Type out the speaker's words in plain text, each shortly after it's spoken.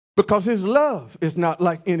Because his love is not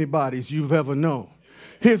like anybody's you've ever known.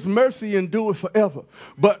 His mercy endureth forever.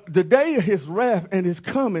 But the day of his wrath and his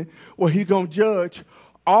coming, where he's going to judge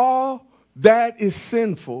all that is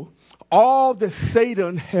sinful, all that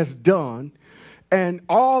Satan has done, and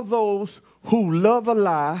all those who love a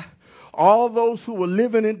lie, all those who are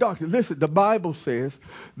living in darkness. Listen, the Bible says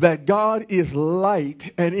that God is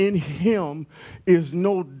light, and in him is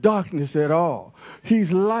no darkness at all.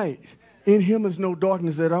 He's light. In him is no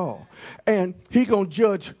darkness at all. And he's going to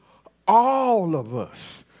judge all of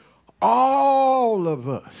us. All of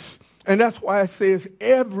us. And that's why it says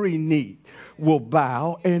every knee will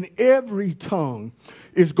bow and every tongue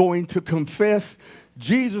is going to confess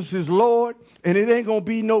Jesus is Lord. And it ain't going to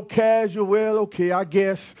be no casual, well, okay, I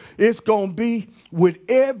guess. It's going to be with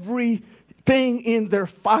everything in their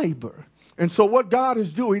fiber. And so what God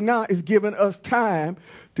is doing now is giving us time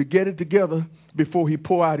to get it together before he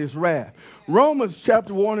pour out his wrath. Romans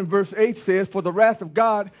chapter 1 and verse 8 says, for the wrath of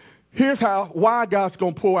God, here's why God's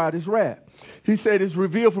going to pour out his wrath. He said it's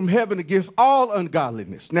revealed from heaven against all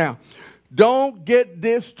ungodliness. Now, don't get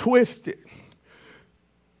this twisted.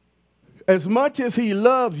 As much as he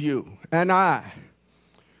loves you and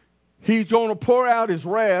he's going to pour out his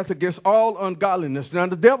wrath against all ungodliness. Now,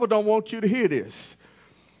 the devil don't want you to hear this.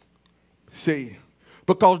 See,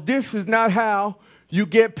 because this is not how you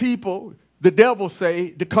get people, the devil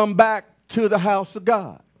say, to come back to the house of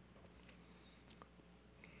God.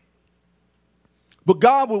 But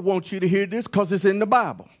God will want you to hear this because it's in the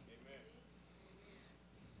Bible. Amen.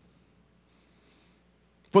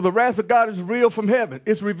 For the wrath of God is revealed from heaven.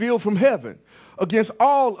 It's revealed from heaven against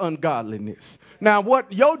all ungodliness. Now,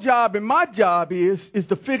 what your job and my job is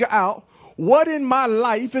to figure out what in my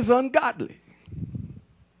life is ungodly.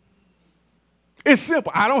 It's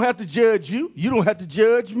simple. I don't have to judge you. You don't have to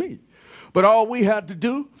judge me. But all we have to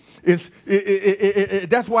do is,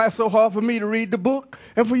 that's why it's so hard for me to read the book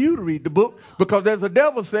and for you to read the book. Because there's a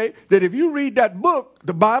devil say that if you read that book,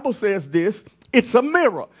 the Bible says this, it's a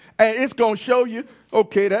mirror. And it's going to show you,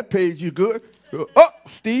 okay, that page you good. Oh,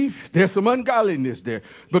 Steve, there's some ungodliness there.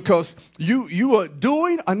 Because you are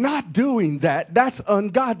doing or not doing that. That's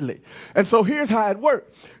ungodly. And so here's how it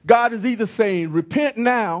works. God is either saying, repent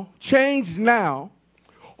now, change now,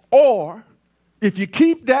 or if you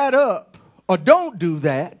keep that up or don't do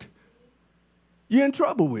that, you're in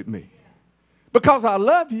trouble with me. Because I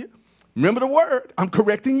love you, remember the word, I'm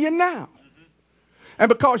correcting you now. And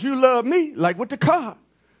because you love me, like with the car,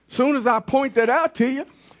 soon as I point that out to you,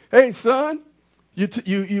 hey, son,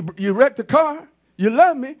 you wrecked the car, you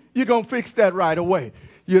love me, you're going to fix that right away.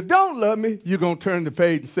 You don't love me, you're going to turn the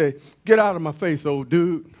page and say, get out of my face, old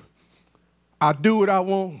dude. I do what I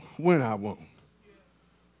want when I want.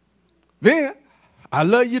 Then, I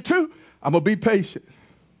love you too. I'm going to be patient.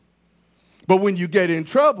 But when you get in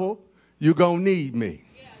trouble, you're going to need me.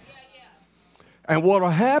 And what will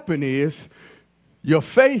happen is your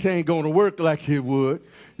faith ain't going to work like it would.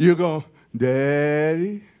 You're going,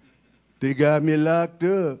 Daddy, they got me locked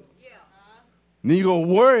up. And you're going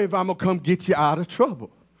to worry if I'm going to come get you out of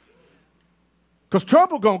trouble. Because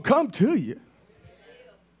trouble going to come to you.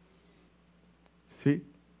 See?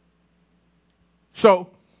 So,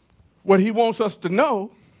 what he wants us to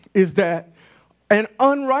know is that an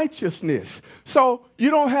unrighteousness. So, you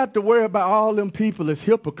don't have to worry about all them people as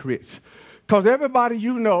hypocrites. Because everybody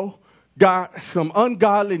you know got some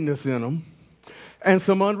ungodliness in them and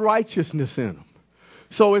some unrighteousness in them.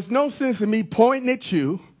 So, it's no sense in me pointing at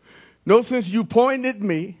you. No sense you pointing at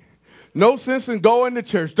me. No sense in going to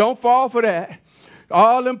church. Don't fall for that.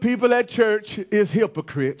 All them people at church is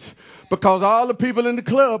hypocrites because all the people in the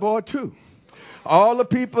club are too. All the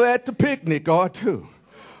people at the picnic are too.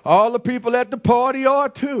 All the people at the party are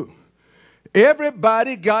too.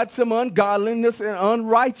 Everybody got some ungodliness and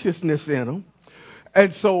unrighteousness in them.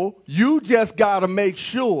 And so you just got to make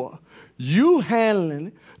sure you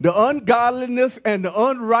handling the ungodliness and the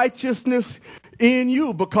unrighteousness in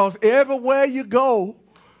you, because everywhere you go,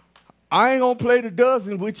 I ain't going to play the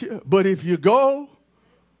dozen with you, but if you go,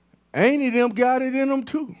 ain't of them got it in them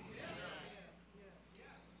too.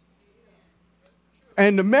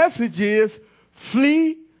 And the message is,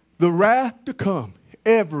 flee the wrath to come,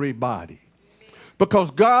 everybody. Because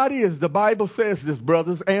God is, the Bible says this,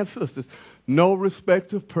 brothers and sisters, no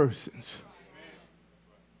respect of persons.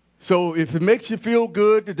 So if it makes you feel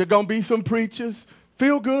good that there are going to be some preachers,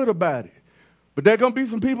 feel good about it. But there are going to be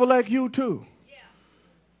some people like you too. Yeah.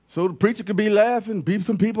 So the preacher could be laughing, be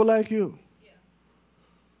some people like you. Yeah.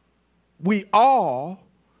 We all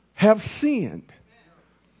have sinned.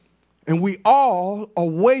 And we all are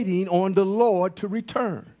waiting on the Lord to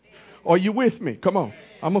return. Are you with me? Come on.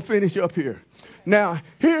 I'm going to finish up here. Now,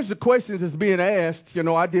 here's the questions that's being asked. You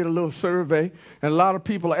know, I did a little survey, and a lot of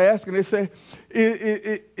people are asking. They say,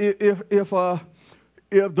 if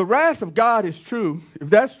the wrath of God is true, if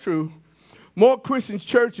that's true, more Christian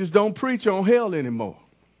churches don't preach on hell anymore.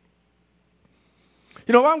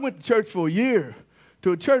 You know, if I went to church for a year,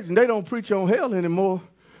 to a church, and they don't preach on hell anymore,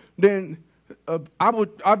 then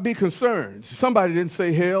I'd be concerned. Somebody didn't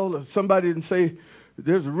say hell, or somebody didn't say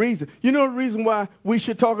there's a reason. You know the reason why we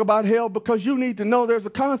should talk about hell? Because you need to know there's a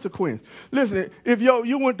consequence. Listen, if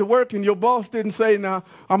you went to work and your boss didn't say, now,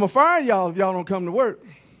 I'm going to fire y'all if y'all don't come to work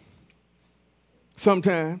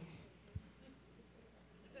sometime.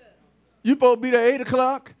 You supposed to be there 8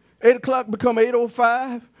 o'clock. 8 o'clock become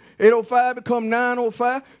 8:05. 8:05 become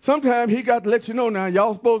 9:05. Sometimes he got to let you know now,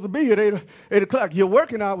 y'all supposed to be here at 8 o'clock. Your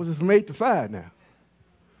working hours is from 8 to 5 now.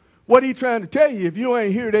 What he trying to tell you, if you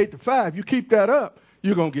ain't here at 8 to 5, you keep that up,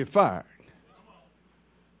 you're going to get fired.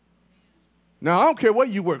 Now, I don't care where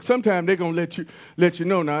you work. Sometimes they're going to let you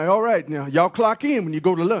know now, all right, now, y'all clock in when you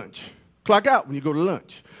go to lunch. Clock out when you go to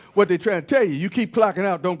lunch. What they trying to tell you, you keep clocking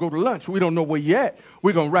out, don't go to lunch. We don't know where you at.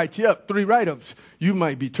 We're going to write you up. 3 write-ups. You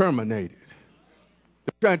might be terminated.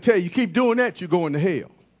 They're trying to tell you, you keep doing that, you're going to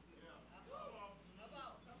hell.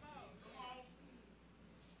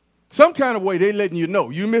 Some kind of way they letting you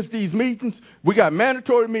know. You miss these meetings. We got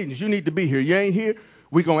mandatory meetings. You need to be here. You ain't here.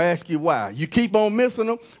 We're going to ask you why. You keep on missing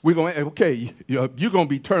them. We're going to, okay, you're going to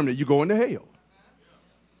be terminated. You're going to hell.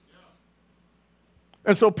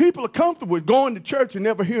 And so people are comfortable with going to church and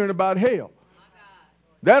never hearing about hell.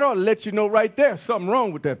 That ought to let you know right there something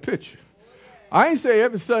wrong with that picture. I ain't say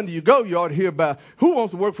every Sunday you go, you ought to hear about who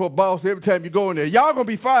wants to work for a boss every time you go in there. Y'all going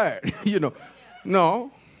to be fired, you know. No.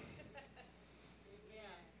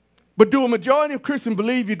 But do a majority of Christians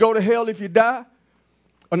believe you go to hell if you die?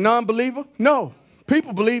 A non-believer? No.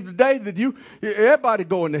 People believe today that everybody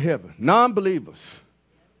going to heaven. Non-believers.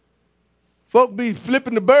 Folk be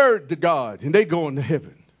flipping the bird to God and they going to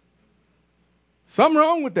heaven. Something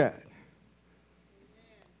wrong with that.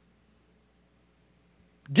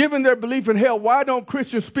 Given their belief in hell, why don't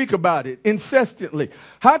Christians speak about it incessantly?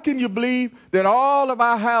 How can you believe that all of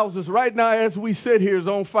our houses right now as we sit here is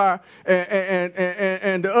on fire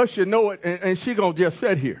and the usher know it and she going to just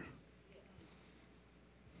sit here?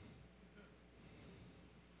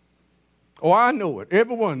 Oh, I know it.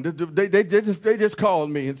 Everyone, they just called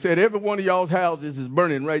me and said every one of y'all's houses is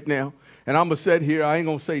burning right now and I'm going to sit here. I ain't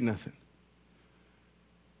going to say nothing.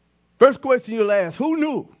 First question you'll ask, who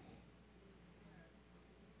knew?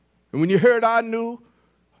 And when you heard I knew,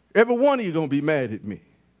 every one of you going to be mad at me.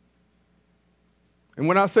 And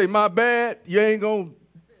when I say my bad, you ain't going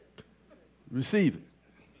to receive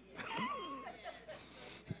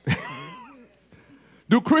it.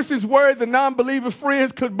 Do Christians worry that non-believer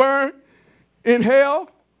friends could burn in hell?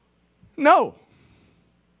 No.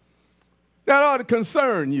 That ought to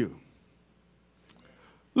concern you.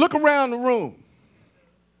 Look around the room.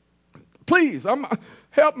 Please,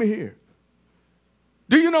 help me here.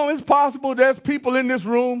 Do you know it's possible there's people in this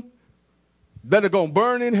room that are going to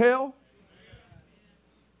burn in hell?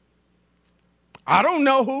 I don't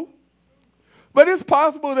know who. But it's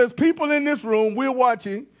possible there's people in this room, we're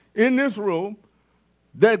watching in this room,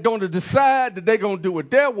 that are going to decide that they're going to do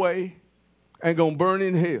it their way and going to burn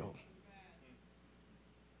in hell.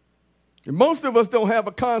 And most of us don't have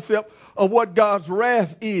a concept of what God's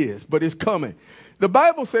wrath is, but it's coming. The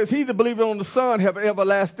Bible says, he that believeth on the Son have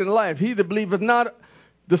everlasting life. He that believeth not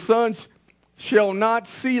the Son shall not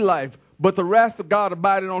see life, but the wrath of God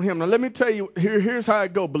abideth on him. Now, let me tell you, here's how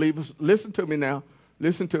it goes, believers. Listen to me now.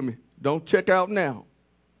 Listen to me. Don't check out now.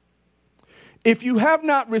 If you have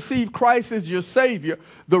not received Christ as your Savior,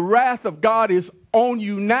 the wrath of God is on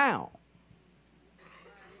you now.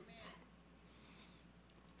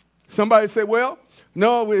 Somebody say, well,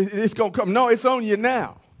 no, it's going to come. No, it's on you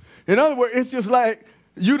now. In other words, it's just like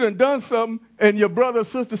you done something and your brother or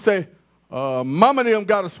sister say, mama and them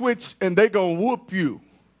got a switch and they going to whoop you.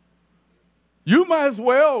 You might as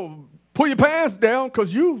well pull your pants down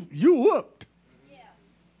because you whooped. Yeah.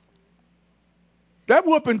 That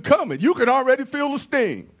whooping coming. You can already feel the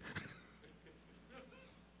sting.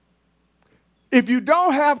 If you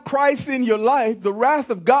don't have Christ in your life, the wrath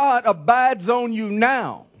of God abides on you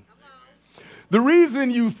now. The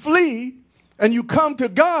reason you flee and you come to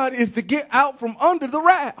God is to get out from under the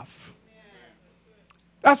wrath.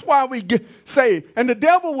 That's why we get saved. And the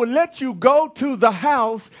devil will let you go to the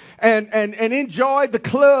house and enjoy the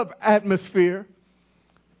club atmosphere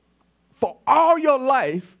for all your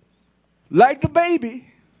life, like the baby,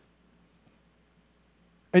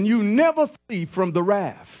 and you never flee from the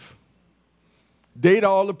wrath. Date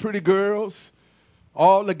all the pretty girls,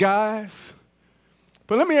 all the guys.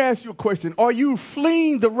 But let me ask you a question. Are you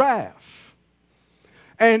fleeing the wrath?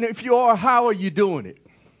 And if you are, how are you doing it?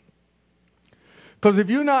 Because if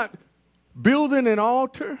you're not building an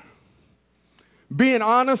altar, being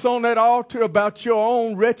honest on that altar about your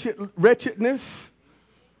own wretchedness,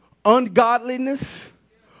 ungodliness,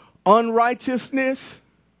 unrighteousness,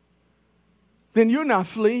 then you're not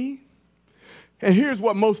fleeing. And here's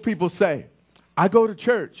what most people say. I go to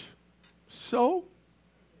church. So?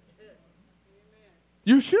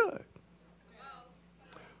 You should.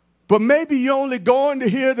 But maybe you're only going to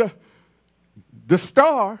hear the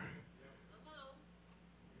star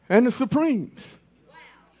and the Supremes.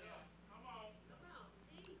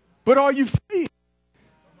 But are you free?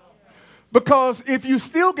 Because if you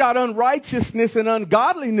still got unrighteousness and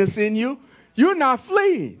ungodliness in you, you're not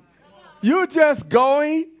fleeing. You're just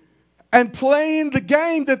going and playing the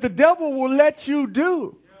game that the devil will let you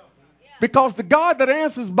do. Because the God that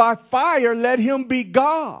answers by fire, let him be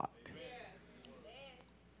God.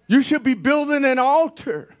 You should be building an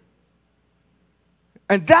altar.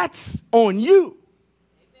 And that's on you.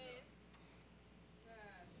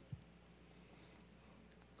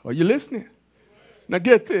 Are you listening? Now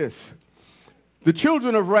get this. The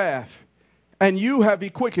children of wrath, and you have be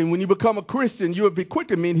quickened. When you become a Christian, you have be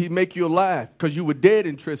quickened, mean he make you alive because you were dead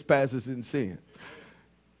in trespasses and sin.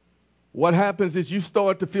 What happens is you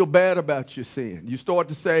start to feel bad about your sin. You start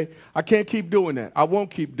to say, I can't keep doing that. I won't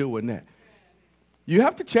keep doing that. You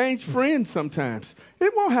have to change friends sometimes.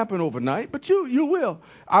 It won't happen overnight, but you will.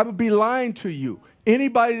 I would be lying to you.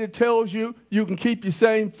 Anybody that tells you you can keep your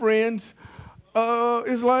same friends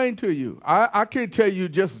is lying to you. I can't tell you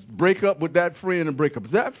just break up with that friend and break up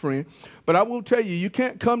with that friend, but I will tell you, you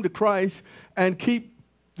can't come to Christ and keep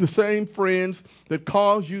the same friends that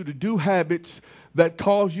cause you to do habits that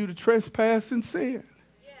cause you to trespass and sin.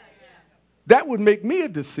 That would make me a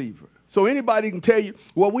deceiver. So anybody can tell you,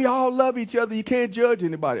 well, we all love each other. You can't judge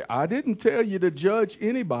anybody. I didn't tell you to judge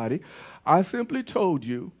anybody. I simply told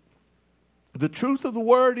you the truth of the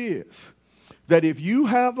word is that if you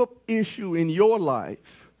have an issue in your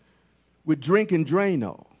life with drinking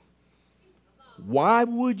Drano, why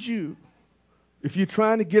would you, if you're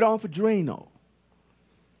trying to get off of Drano,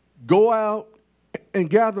 go out and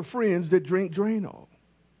gather friends that drink Drano?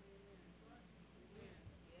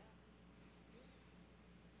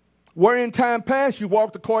 Where in time past you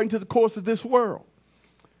walked according to the course of this world.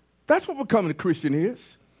 That's what becoming a Christian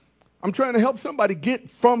is. I'm trying to help somebody get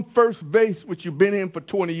from first base, which you've been in for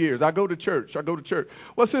 20 years. I go to church.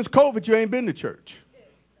 Well, since COVID, you ain't been to church.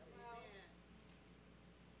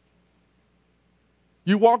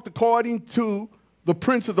 You walked according to the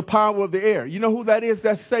prince of the power of the air. You know who that is?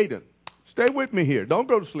 That's Satan. Stay with me here. Don't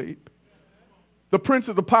go to sleep. The prince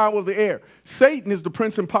of the power of the air. Satan is the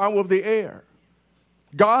prince and power of the air.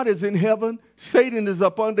 God is in heaven. Satan is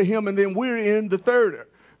up under him, and then we're in the third.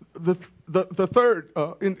 In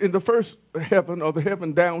the first heaven, or the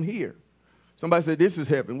heaven down here. Somebody said this is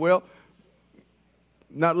heaven. Well,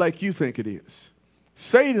 not like you think it is.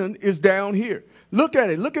 Satan is down here. Look at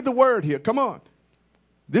it. Look at the word here. Come on.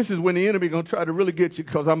 This is when the enemy is going to try to really get you,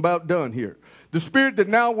 because I'm about done here. The spirit that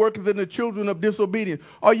now worketh in the children of disobedience.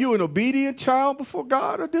 Are you an obedient child before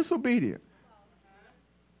God or disobedient?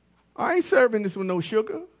 I ain't serving this with no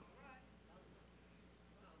sugar.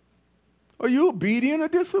 Are you obedient or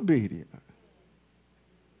disobedient?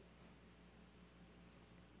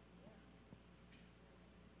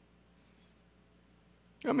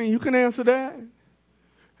 I mean, you can answer that.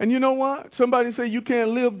 And you know what? Somebody say you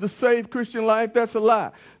can't live the saved Christian life. That's a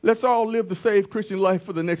lie. Let's all live the saved Christian life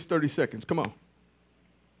for the next 30 seconds. Come on.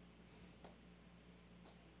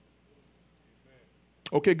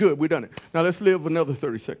 Okay, good. We've done it. Now let's live another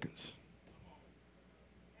 30 seconds.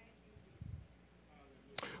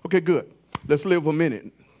 Okay, good. Let's live a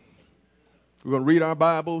minute. We're going to read our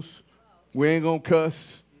Bibles. We ain't going to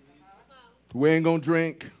cuss. We ain't going to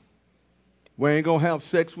drink. We ain't going to have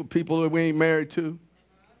sex with people that we ain't married to.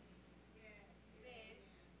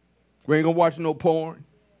 We ain't going to watch no porn.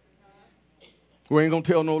 We ain't going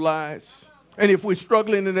to tell no lies. And if we're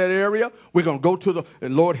struggling in that area, we're going to go to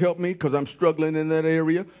and Lord help me because I'm struggling in that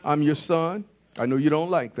area. I'm your son. I know you don't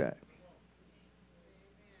like that.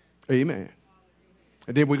 Amen.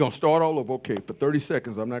 And then we're going to start all over. Okay, for 30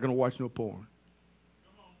 seconds, I'm not going to watch no porn.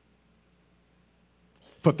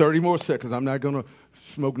 For 30 more seconds, I'm not going to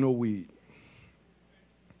smoke no weed.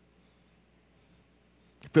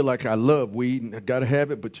 I feel like I love weed and I got to have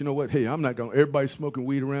it, but you know what? Hey, I'm not going to, everybody's smoking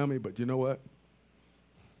weed around me, but you know what?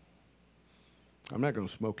 I'm not going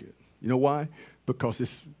to smoke it. You know why?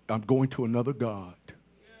 Because I'm going to another God.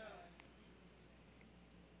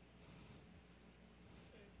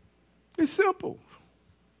 It's simple.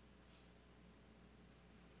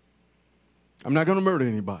 I'm not going to murder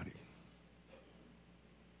anybody.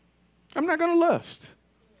 I'm not going to lust.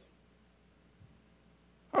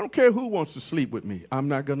 I don't care who wants to sleep with me. I'm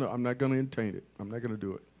not going to entertain it. I'm not going to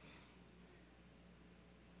do it.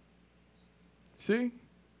 See?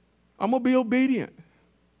 I'm going to be obedient.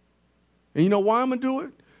 And you know why I'm going to do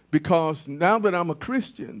it? Because now that I'm a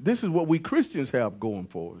Christian, this is what we Christians have going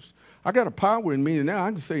for us. I got a power in me, and now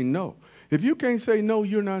I can say no. If you can't say no,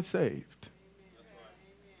 you're not saved.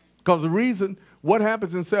 Because the reason, what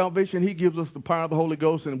happens in salvation, he gives us the power of the Holy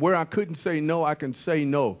Ghost, and where I couldn't say no, I can say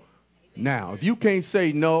no now. If you can't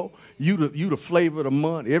say no, you the flavor of the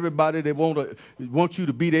month. Everybody that want you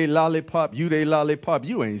to be their lollipop,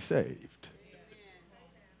 you ain't saved.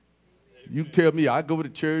 You tell me I go to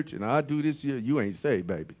church and I do this, you ain't saved,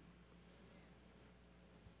 baby.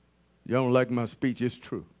 You don't like my speech, it's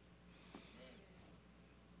true.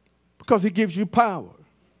 Because he gives you power.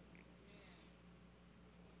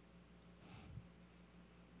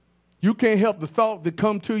 You can't help the thought that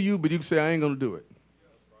come to you, but you can say, I ain't going to do it.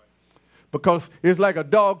 Because it's like a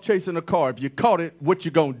dog chasing a car. If you caught it, what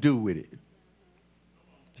you going to do with it?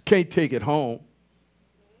 You can't take it home.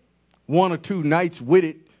 1 or 2 nights with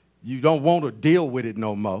it, you don't want to deal with it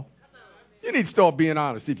no more. You need to start being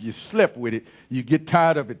honest. If you slept with it, you get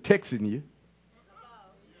tired of it texting you.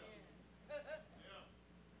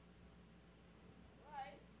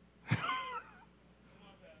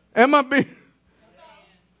 Am I being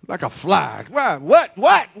like a fly? What?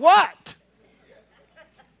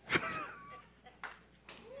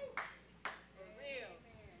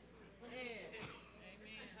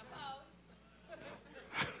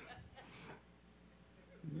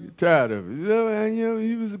 You're tired of it. You know,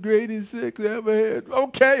 he was the greatest sex I ever had.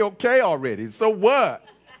 Okay already. So what?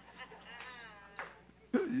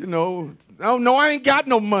 You know, oh no, I ain't got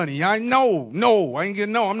no money. I know, I ain't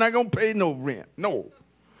getting no. I'm not gonna pay no rent. No.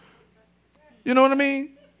 You know what I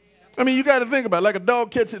mean? I mean, you got to think about it. Like a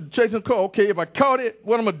dog chasing a car. Okay, if I caught it,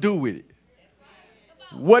 what I'm going to do with it?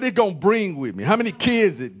 What it going to bring with me? How many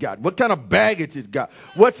kids it got? What kind of baggage it got?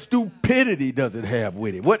 What stupidity does it have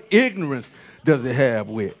with it? What ignorance does it have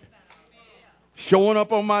with it? Showing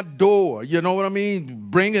up on my door, you know what I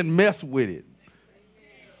mean? Bringing mess with it.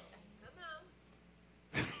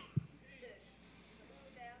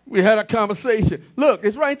 We had a conversation. Look,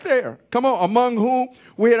 it's right there. Come on. Among whom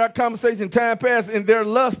we had our conversation time past in their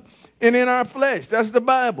lust and in our flesh. That's the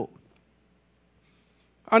Bible.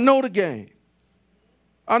 I know the game.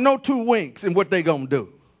 I know 2 winks and what they going to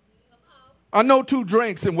do. I know 2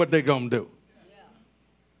 drinks and what they going to do.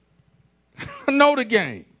 I know the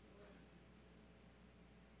game.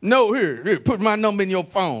 No, here, put my number in your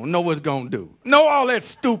phone. Know what it's going to do. Know all that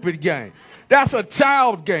stupid game. That's a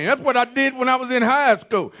child game. That's what I did when I was in high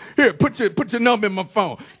school. Here, put your number in my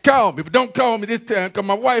phone. Call me, but don't call me this time because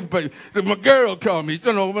my wife, my girl called me.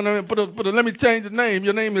 You know, let me change the name.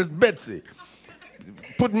 Your name is Betsy.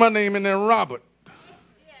 Put my name in there, Robert.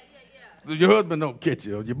 So your husband don't catch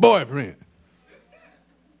you, or your boyfriend.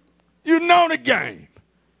 You know the game.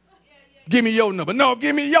 Give me your number. No,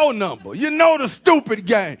 give me your number. You know the stupid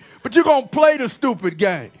game, but you're going to play the stupid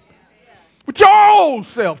game with your old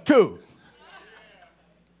self, too.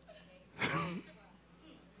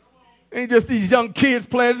 Ain't just these young kids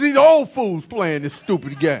playing, these old fools playing this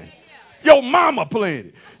stupid game. Your mama playing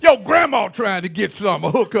it. Your grandma trying to get some,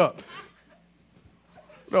 a hook up.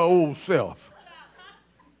 The old self.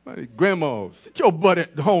 Grandma, sit your butt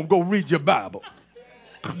at home, go read your Bible.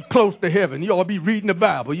 Close to heaven. You ought to be reading the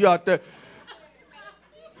Bible. You out there.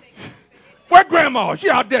 Where grandma? She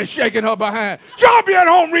out there shaking her behind. She ought to be at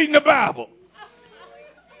home reading the Bible.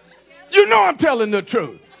 You know I'm telling the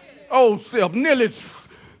truth. Old self, nearly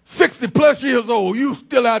 60 plus years old, you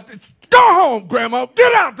still out there. Go home, grandma.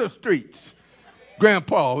 Get out the streets.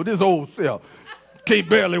 Grandpa, with his old self, can't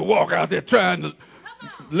barely walk out there trying to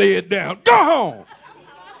lay it down. Go home.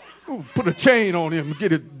 Ooh, put a chain on him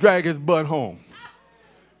and drag his butt home.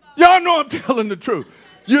 Y'all know I'm telling the truth.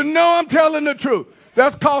 You know I'm telling the truth.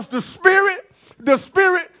 That's because the spirit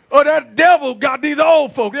of that devil got these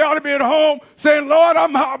old folks. They ought to be at home saying, Lord,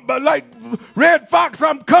 I'm like Red Fox,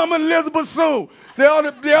 I'm coming, Elizabeth soon. They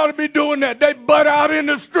ought to be doing that. They butt out in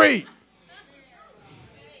the street.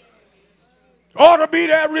 Ought to be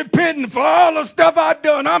there repenting for all the stuff I've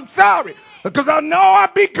done. I'm sorry. Because I know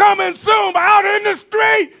I'll be coming soon, but out in the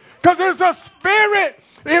street. Because it's a spirit.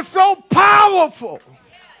 It's so powerful.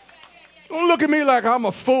 Don't look at me like I'm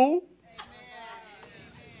a fool.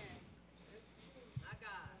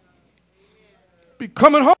 Be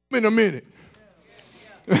coming home in a minute.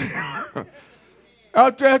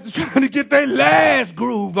 Out there trying to get their last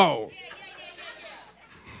groove on.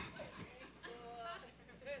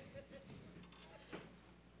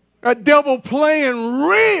 a devil playing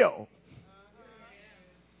real.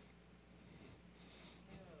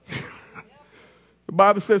 The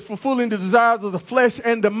Bible says, fulfilling the desires of the flesh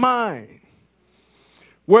and the mind,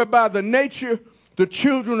 whereby the nature, the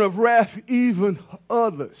children of wrath, even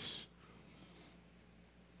others.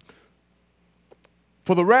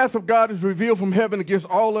 For the wrath of God is revealed from heaven against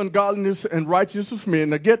all ungodliness and righteousness of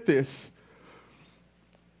men. Now get this,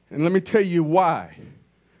 and let me tell you why.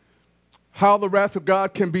 How the wrath of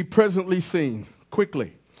God can be presently seen.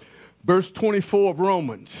 Quickly. Verse 24 of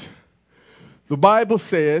Romans. The Bible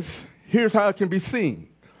says, here's how it can be seen.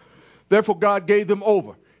 Therefore, God gave them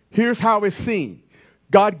over. Here's how it's seen.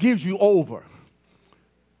 God gives you over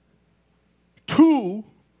to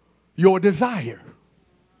your desire.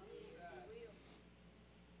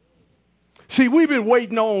 See, we've been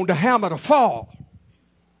waiting on the hammer to fall.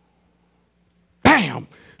 Bam!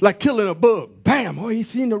 Like killing a bug. Bam! Oh, he's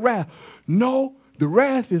seen the wrath. No, the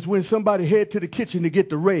wrath is when somebody head to the kitchen to get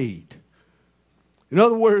the raid. In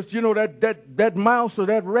other words, you know, that mouse or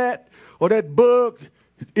that rat or that bug,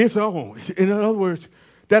 it's on. In other words,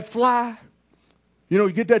 that fly, you know,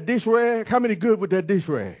 you get that dish rag. How many good with that dish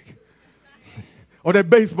rag? Or that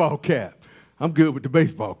baseball cap. I'm good with the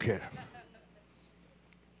baseball cap.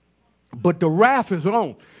 But the wrath is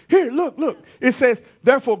on. Here, look. It says,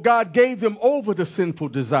 therefore God gave them over to sinful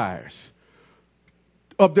desires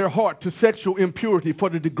of their heart to sexual impurity for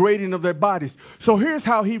the degrading of their bodies. So here's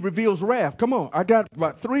how he reveals wrath. Come on, I got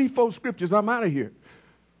about 3-4 scriptures. I'm out of here.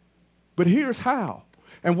 But here's how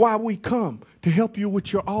and why we come to help you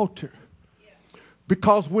with your altar.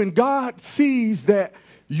 Because when God sees that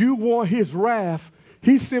you want his wrath,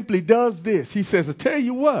 he simply does this. He says, I tell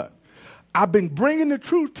you what, I've been bringing the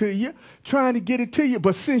truth to you, trying to get it to you,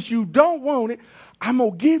 but since you don't want it, I'm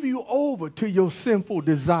going to give you over to your sinful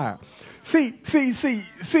desire. See,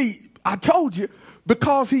 I told you,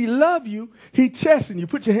 because he loves you, he chastened you.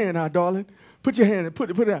 Put your hand out, darling. Put your hand,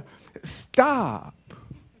 put it out. Stop.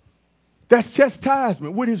 That's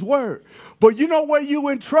chastisement with his word. But you know where you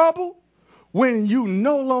in trouble? When you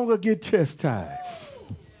no longer get chastised.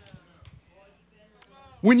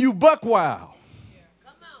 When you buck wild.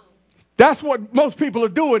 That's what most people are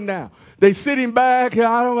doing now. They sitting back,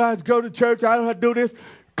 I don't have to go to church, I don't have to do this.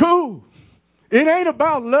 Cool. It ain't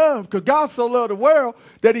about love, because God so loved the world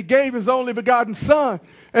that he gave his only begotten son.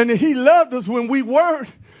 And he loved us when we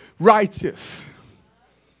weren't righteous.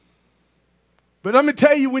 But let me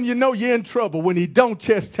tell you when you know you're in trouble, when he don't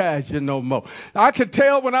chastise you no more. I could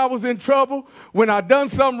tell when I was in trouble, when I done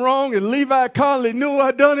something wrong, and Levi Conley knew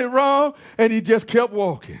I done it wrong, and he just kept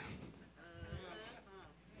walking.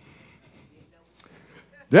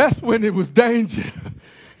 That's when it was danger.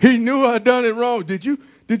 He knew I done it wrong. Did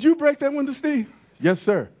you break that window, Steve? Yes,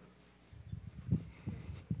 sir.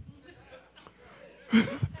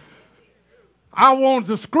 I wanted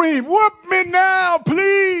to scream, whoop me now,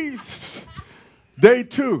 please. Day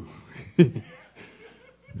 2.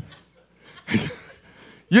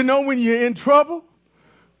 You know when you're in trouble?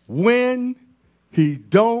 When he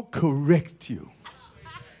don't correct you.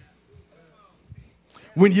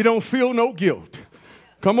 When you don't feel no guilt.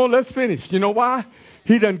 Come on, let's finish. You know why?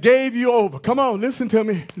 He done gave you over. Come on, listen to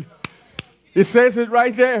me. It says it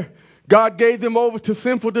right there. God gave them over to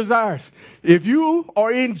sinful desires. If you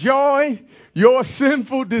are enjoying your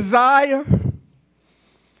sinful desire,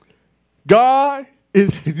 God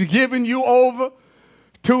is giving you over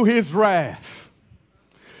to his wrath.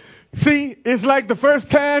 See, it's like the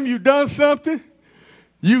first time you done something,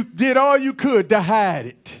 you did all you could to hide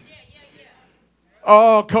it.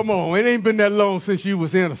 Oh, come on. It ain't been that long since you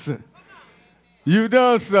was innocent. You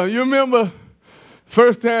done something. You remember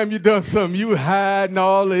first time you done something, you hiding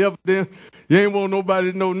all the evidence. You ain't want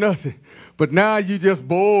nobody to know nothing. But now you just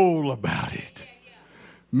bold about it.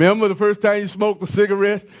 Remember the first time you smoked a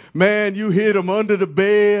cigarette? Man, you hid them under the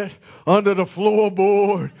bed, under the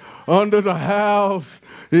floorboard, under the house.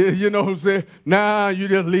 You know what I'm saying? Now you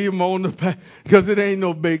just leave them on the path because it ain't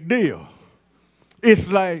no big deal. It's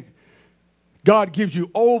like God gives you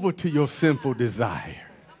over to your sinful desire.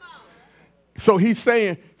 So he's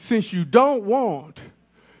saying, since you don't want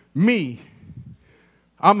me,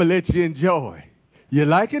 I'm going to let you enjoy. You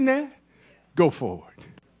liking that? Go for it.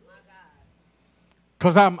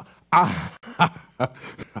 Because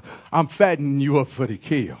I'm fattening you up for the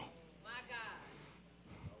kill.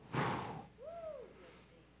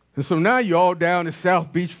 And so now you're all down in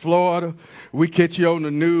South Beach, Florida. We catch you on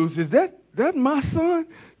the news. Is that my son?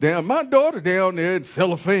 Down, my daughter down there in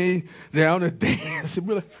cellophane, down there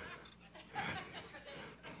dancing.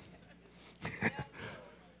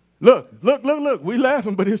 Look. We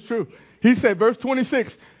laughing, but it's true. He said, verse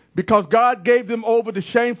 26, because God gave them over to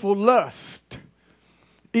shameful lust.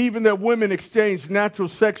 Even that women exchange natural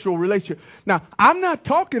sexual relations. Now, I'm not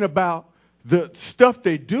talking about the stuff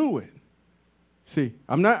they doing. See,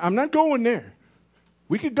 I'm not going there.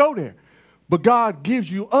 We could go there. But God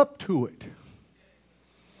gives you up to it.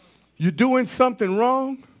 You're doing something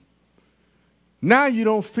wrong. Now you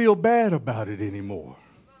don't feel bad about it anymore.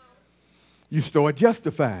 You start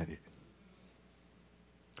justifying it.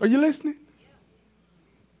 Are you listening?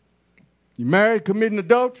 You married, committing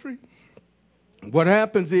adultery. What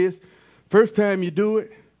happens is, first time you do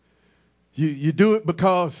it, you do it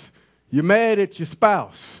because you're mad at your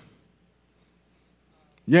spouse.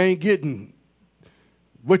 You ain't getting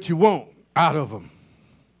what you want out of them.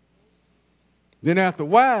 Then after a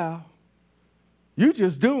while, you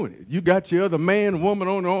just doing it. You got your other man, woman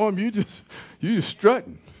on the arm, you just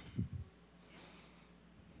strutting.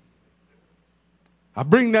 I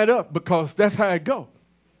bring that up because that's how it go.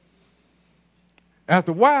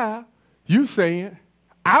 After a while, you saying,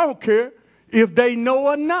 I don't care if they know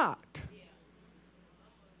or not.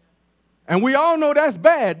 And we all know that's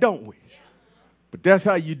bad, don't we? But that's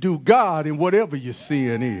how you do God in whatever your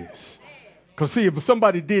sin is. Because see, if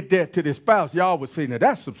somebody did that to their spouse, y'all would say, now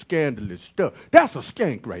that's some scandalous stuff. That's a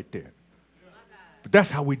skank right there. But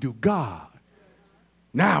that's how we do God.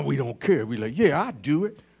 Now we don't care. We like, yeah, I do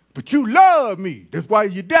it. But you love me. That's why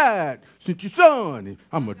you died, sent your son. And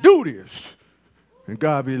I'm going to do this. And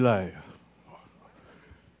God be like,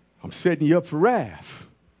 I'm setting you up for wrath.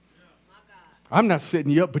 I'm not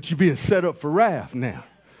setting you up, but you're being set up for wrath now.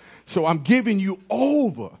 So I'm giving you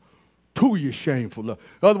over to your shameful love.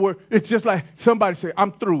 In other words, it's just like somebody say,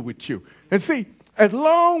 I'm through with you. And see, as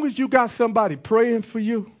long as you got somebody praying for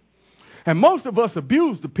you, and most of us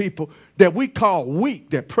abuse the people that we call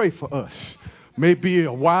weak that pray for us. Maybe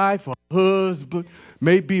a wife, a husband,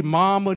 maybe mama,